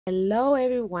Hello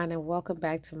everyone and welcome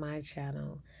back to my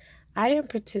channel. I am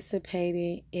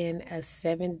participating in a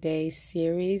 7-day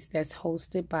series that's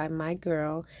hosted by my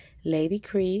girl Lady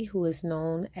Cree, who is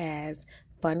known as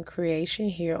Fun Creation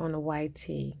here on the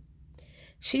YT.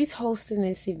 She's hosting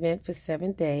this event for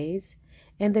 7 days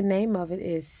and the name of it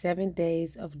is 7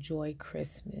 Days of Joy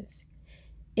Christmas.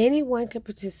 Anyone can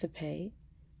participate.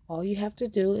 All you have to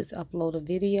do is upload a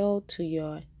video to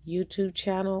your YouTube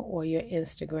channel or your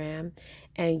Instagram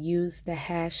and use the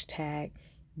hashtag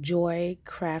Joy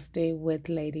Crafting with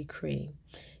Lady Cree.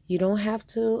 You don't have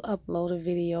to upload a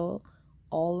video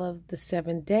all of the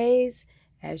 7 days.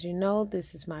 As you know,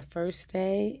 this is my first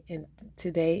day and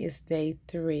today is day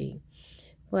 3.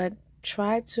 But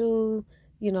try to,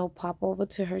 pop over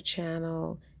to her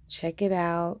channel, check it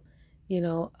out.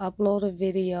 Upload a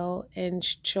video and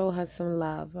show her some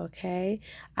love, okay?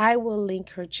 I will link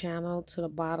her channel to the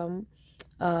bottom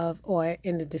or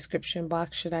in the description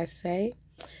box, should I say.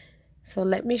 So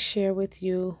let me share with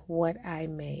you what I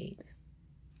made.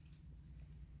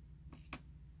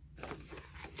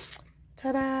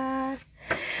 Ta-da!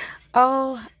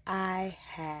 Oh, I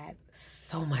had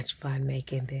so much fun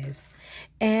making this.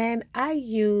 And I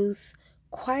use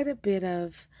quite a bit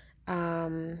of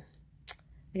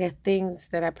things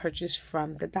that I purchased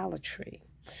from the Dollar Tree.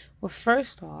 Well,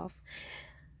 first off,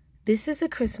 this is a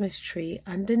Christmas tree.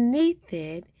 Underneath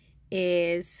it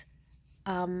is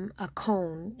a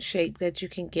cone shape that you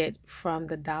can get from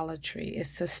the Dollar Tree.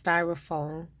 It's a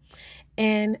styrofoam.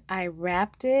 And I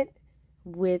wrapped it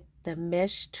with the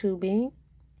mesh tubing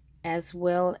as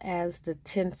well as the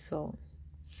tinsel.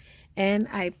 And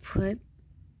I put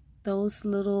those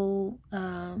little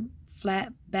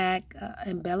flat back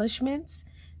embellishments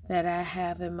that I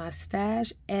have in my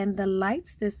stash, and the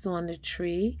lights that's on the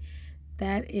tree,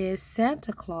 that is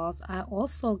Santa Claus. I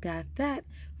also got that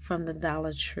from the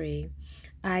Dollar Tree.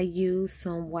 I used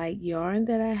some white yarn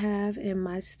that I have in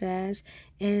my stash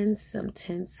and some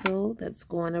tinsel that's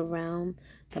going around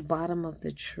the bottom of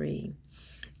the tree.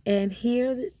 And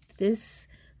here, this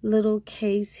little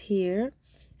case here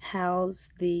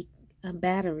housed the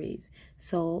batteries.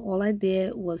 So all I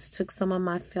did was took some of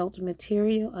my velvet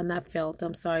material,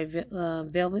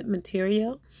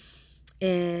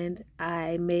 and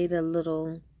I made a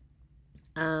little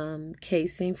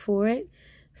casing for it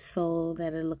so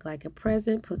that it looked like a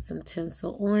present, put some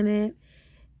tinsel on it,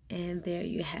 and there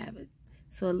you have it.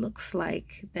 So it looks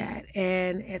like that.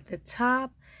 And at the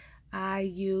top, I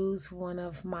use one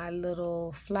of my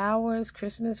little flowers,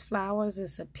 Christmas flowers.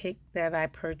 It's a pick that I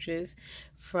purchased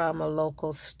from a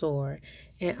local store.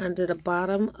 And under the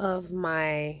bottom of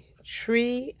my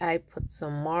tree, I put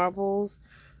some marbles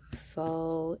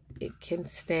so it can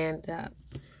stand up.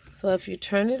 So if you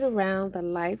turn it around, the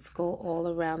lights go all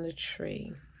around the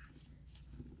tree.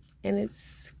 And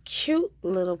it's a cute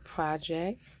little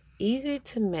project, easy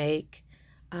to make,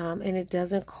 and it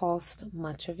doesn't cost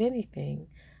much of anything.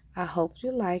 I hope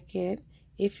you like it.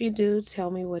 If you do, tell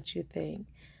me what you think.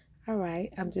 All right,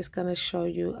 I'm just going to show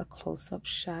you a close-up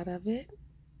shot of it.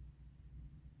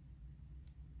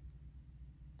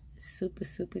 Super,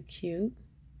 super cute.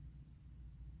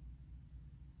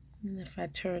 And if I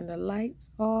turn the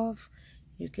lights off,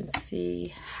 you can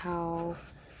see how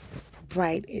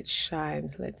bright it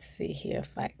shines. Let's see here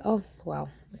if I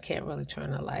can't really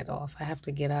turn the light off. I have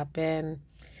to get up and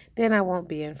then I won't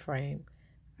be in frame.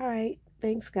 All right.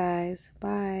 Thanks, guys.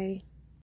 Bye.